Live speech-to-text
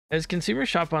As consumers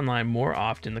shop online more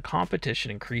often, the competition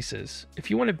increases.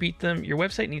 If you want to beat them, your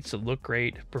website needs to look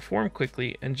great, perform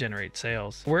quickly, and generate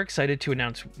sales. We're excited to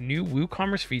announce new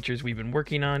WooCommerce features we've been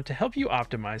working on to help you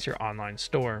optimize your online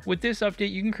store. With this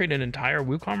update, you can create an entire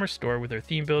WooCommerce store with our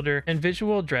theme builder and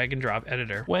visual drag and drop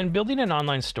editor. When building an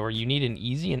online store, you need an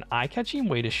easy and eye-catching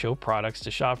way to show products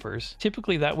to shoppers.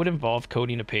 Typically, that would involve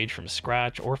coding a page from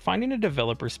scratch or finding a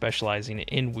developer specializing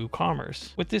in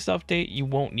WooCommerce. With this update, you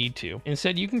won't need to.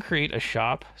 Instead, you can create a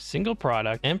shop, single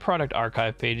product, and product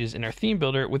archive pages in our theme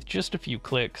builder with just a few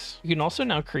clicks. You can also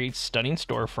now create stunning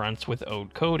storefronts with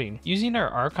Ode coding. Using our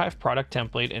archive product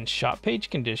template and shop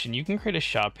page condition, you can create a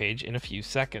shop page in a few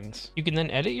seconds. You can then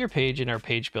edit your page in our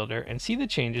page builder and see the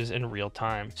changes in real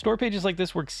time. Store pages like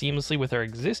this work seamlessly with our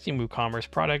existing WooCommerce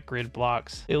product grid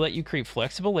blocks. They let you create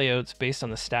flexible layouts based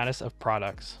on the status of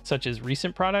products, such as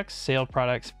recent products, sale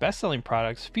products, best-selling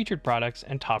products, featured products,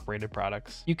 and top-rated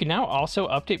products. You can now also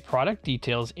update product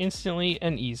details instantly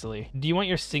and easily. Do you want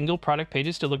your single product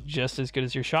pages to look just as good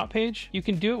as your shop page? You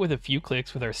can do it with a few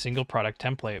clicks with our single product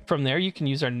template. From there, you can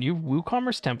use our new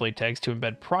WooCommerce template tags to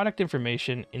embed product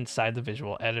information inside the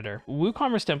visual editor.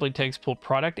 WooCommerce template tags pull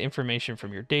product information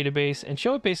from your database and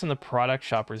show it based on the product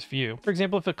shopper's view. For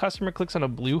example, if a customer clicks on a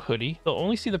blue hoodie, they'll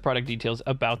only see the product details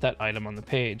about that item on the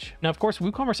page. Now, of course,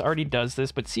 WooCommerce already does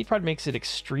this, but SeedProd makes it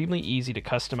extremely easy to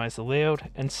customize the layout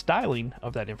and styling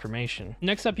of that information.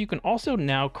 Next up, you can also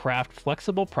now craft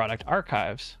flexible product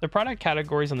archives. The product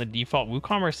categories on the default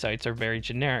WooCommerce sites are very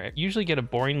generic. You usually get a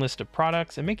boring list of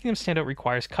products, and making them stand out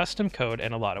requires custom code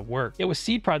and a lot of work. Yet with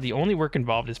SeedProd, the only work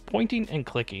involved is pointing and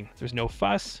clicking. There's no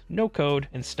fuss, no code,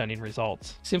 and stunning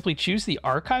results. Simply choose the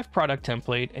archive product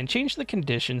template and change the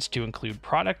conditions to include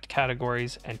product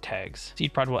categories and tags.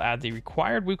 SeedProd will add the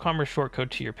required WooCommerce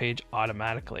shortcode to your page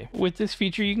automatically. With this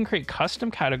feature, you can create custom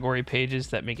category pages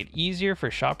that make it easier for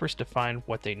shoppers to find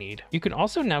what they need. You can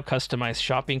also now customize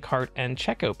shopping cart and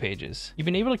checkout pages. You've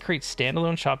been able to create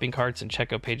standalone shopping carts and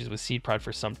checkout pages with SeedProd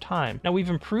for some time. Now we've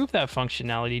improved that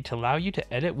functionality to allow you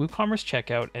to edit WooCommerce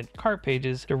checkout and cart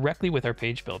pages directly with our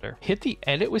page builder. Hit the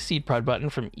Edit with SeedProd button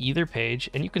from either page,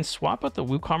 and you can swap out the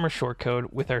WooCommerce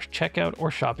shortcode with our checkout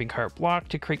or shopping cart block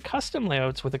to create custom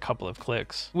layouts with a couple of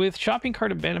clicks. With shopping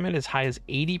cart abandonment as high as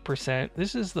 80%,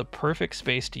 this is the perfect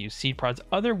space to use SeedProd's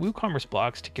other WooCommerce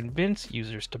blocks to convince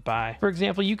users to buy. For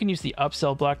example, you can use the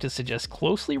upsell block to suggest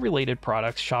closely related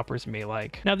products shoppers may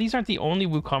like. Now, these aren't the only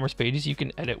WooCommerce pages you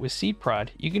can edit with SeedProd.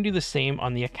 You can do the same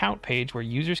on the account page where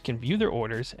users can view their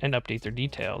orders and update their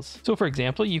details. So for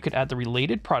example, you could add the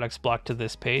related products block to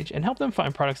this page and help them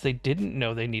find products they didn't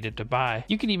know they needed to buy.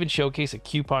 You can even showcase a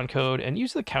coupon code and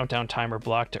use the countdown timer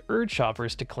block to urge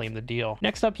shoppers to claim the deal.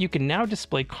 Next up, you can now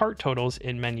display cart totals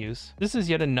in menus. This is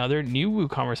yet another new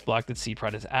WooCommerce block that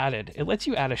SeedProd has added. It lets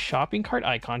you add a shopping cart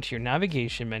icon to your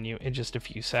navigation menu in just a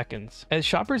few seconds. As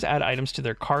shoppers add items to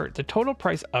their cart, the total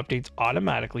price updates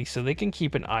automatically so they can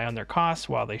keep an eye on their costs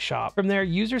while they shop. From there,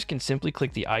 users can simply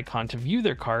click the icon to view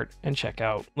their cart and check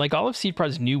out. Like all of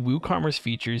SeedProd's new WooCommerce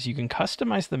features, you can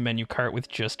customize the menu cart with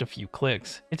just a few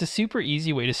clicks. It's a super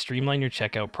easy way to streamline your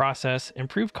checkout process,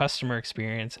 improve customer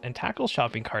experience, and tackle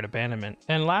shopping cart abandonment.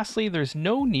 And lastly, there's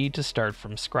no need to start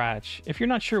from scratch. If you're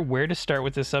not sure where to start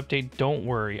with this update, don't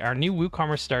worry. Our new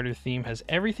WooCommerce starter theme has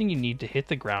everything you need to hit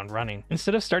the ground running.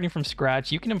 Instead of starting from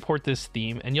scratch, you can import this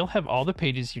theme and you'll have all the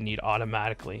pages you need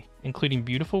automatically, including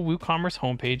beautiful WooCommerce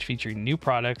homepage featuring new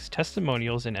products,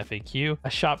 testimonials, and FAQ, a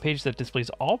shop page that displays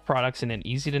all products in an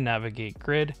easy to navigate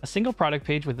grid, a single product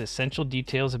page with essential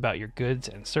details about your goods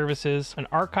and services, an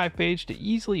archive page to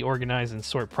easily organize and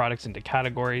sort products into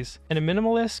categories, and a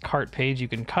minimalist cart page you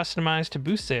can customize to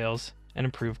boost sales and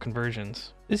improve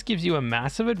conversions. This gives you a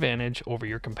massive advantage over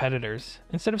your competitors.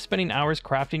 Instead of spending hours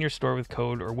crafting your store with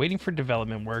code or waiting for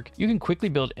development work, you can quickly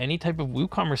build any type of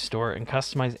WooCommerce store and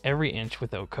customize every inch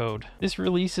without code. This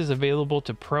release is available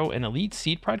to Pro and Elite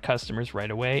SeedProd customers right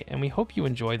away, and we hope you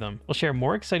enjoy them. We'll share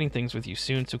more exciting things with you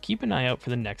soon, so keep an eye out for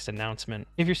the next announcement.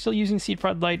 If you're still using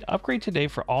SeedProd Lite, upgrade today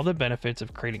for all the benefits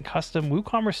of creating custom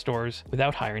WooCommerce stores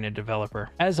without hiring a developer.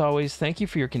 As always, thank you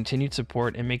for your continued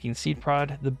support in making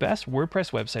SeedProd the best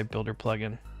WordPress website builder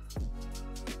plugin.